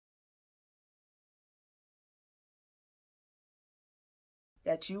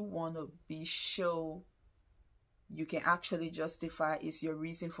that you want to be sure you can actually justify is your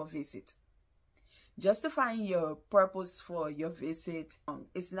reason for visit. Justifying your purpose for your visit.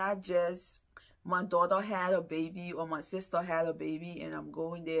 It's not just my daughter had a baby or my sister had a baby and I'm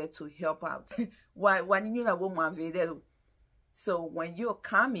going there to help out. So when you're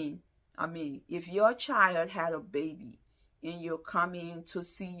coming, I mean, if your child had a baby and you're coming to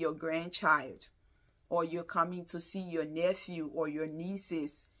see your grandchild, or you're coming to see your nephew or your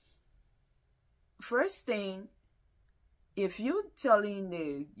nieces, first thing, if you're telling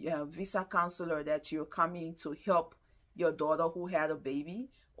the visa counselor that you're coming to help your daughter who had a baby,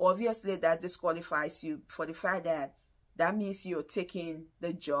 obviously that disqualifies you for the fact that that means you're taking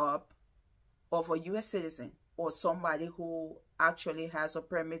the job of a U.S. citizen or somebody who actually has a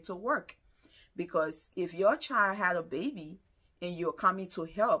permit to work. Because if your child had a baby and you're coming to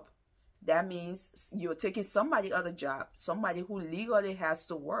help, that means you're taking somebody other job, somebody who legally has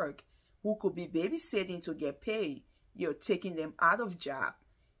to work, who could be babysitting to get paid. You're taking them out of job.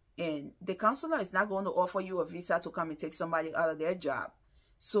 And the counselor is not going to offer you a visa to come and take somebody out of their job.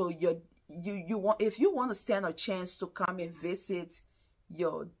 So if you want to stand a chance to come and visit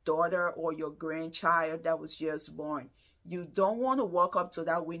your daughter or your grandchild that was just born, you don't want to walk up to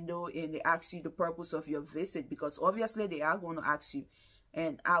that window and they ask you the purpose of your visit, because obviously they are going to ask you.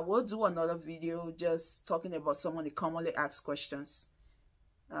 And I will do another video just talking about some of the commonly asked questions.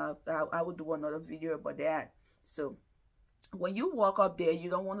 I will do another video about that. So when you walk up there, you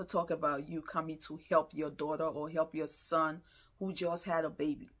don't want to talk about you coming to help your daughter or help your son who just had a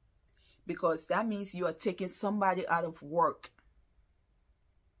baby, because that means you are taking somebody out of work.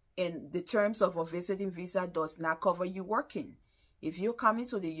 And the terms of a visiting visa does not cover you working. If you're coming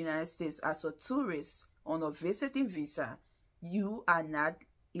to the United States as a tourist on a visiting visa, you are not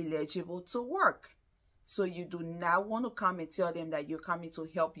eligible to work. So you do not want to come and tell them that you're coming to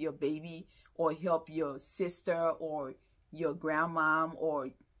help your baby or help your sister or your grandmom, or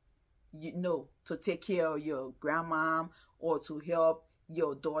to take care of your grandmom, or to help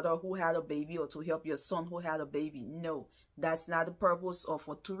your daughter who had a baby, or to help your son who had a baby. No, that's not the purpose of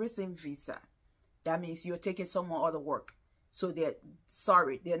a tourism visa. That means you're taking someone out of work. So they're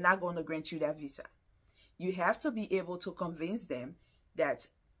not going to grant you that visa. You have to be able to convince them that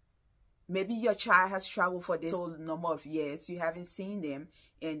maybe your child has traveled for this whole number of years, you haven't seen them,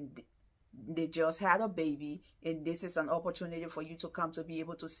 and they just had a baby, and this is an opportunity for you to come to be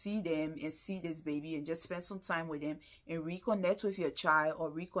able to see them and see this baby and just spend some time with them and reconnect with your child or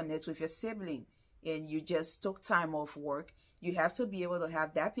reconnect with your sibling. And you just took time off work. You have to be able to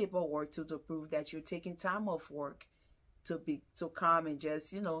have that paperwork to prove that you're taking time off work to come and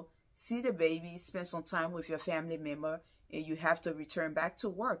just, see the baby, spend some time with your family member, and you have to return back to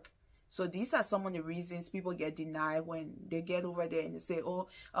work. So these are some of the reasons people get denied when they get over there and they say,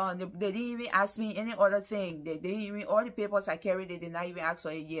 they didn't even ask me any other thing. They didn't even, all the papers I carried, they did not even ask for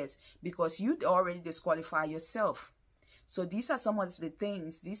a yes, because you already disqualify yourself. So these are some of the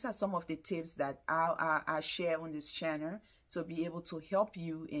things, these are some of the tips that I share on this channel to be able to help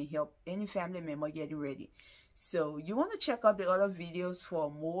you and help any family member getting ready. So you want to check out the other videos for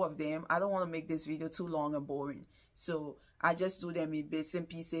more of them. I don't want to make this video too long and boring. So I just do them in bits and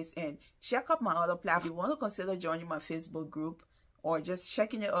pieces. And check out my other platform. If you want to consider joining my Facebook group, or just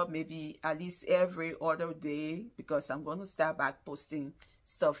checking it up maybe at least every other day, because I'm going to start back posting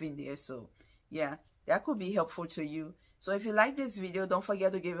stuff in there. So yeah, that could be helpful to you. So if you like this video, don't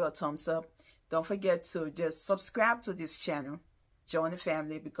forget to give it a thumbs up. Don't forget to just subscribe to this channel. Join the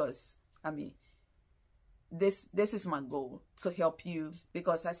family, because this is my goal, to help you,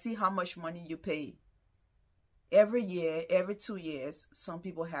 because I see how much money you pay. Every year, every 2 years, some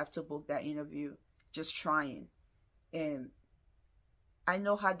people have to book that interview just trying. And I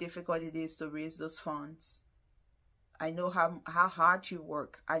know how difficult it is to raise those funds. I know how hard you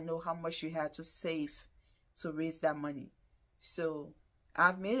work. I know how much you have to save to raise that money. So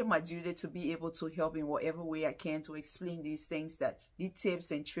I've made it my duty to be able to help in whatever way I can to explain these things, that the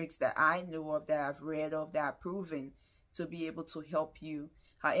tips and tricks that I know of, that I've read of, that I've proven, to be able to help you.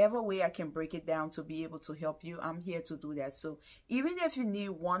 However way I can break it down to be able to help you, I'm here to do that. So even if you need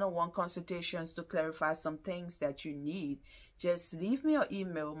one-on-one consultations to clarify some things that you need, just leave me an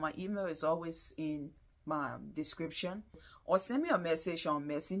email. My email is always in my description, or send me a message on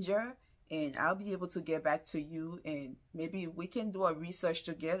Messenger, and I'll be able to get back to you, and maybe we can do a research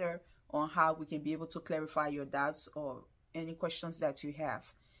together on how we can be able to clarify your doubts or any questions that you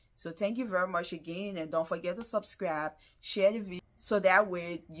have. So thank you very much again, and don't forget to subscribe, share the video, so that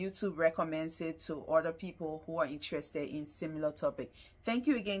way YouTube recommends it to other people who are interested in similar topic. Thank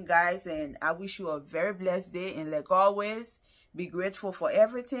you again, guys, and I wish you a very blessed day, and like always, Be grateful for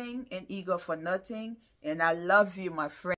everything and eager for nothing. And I love you, my friend.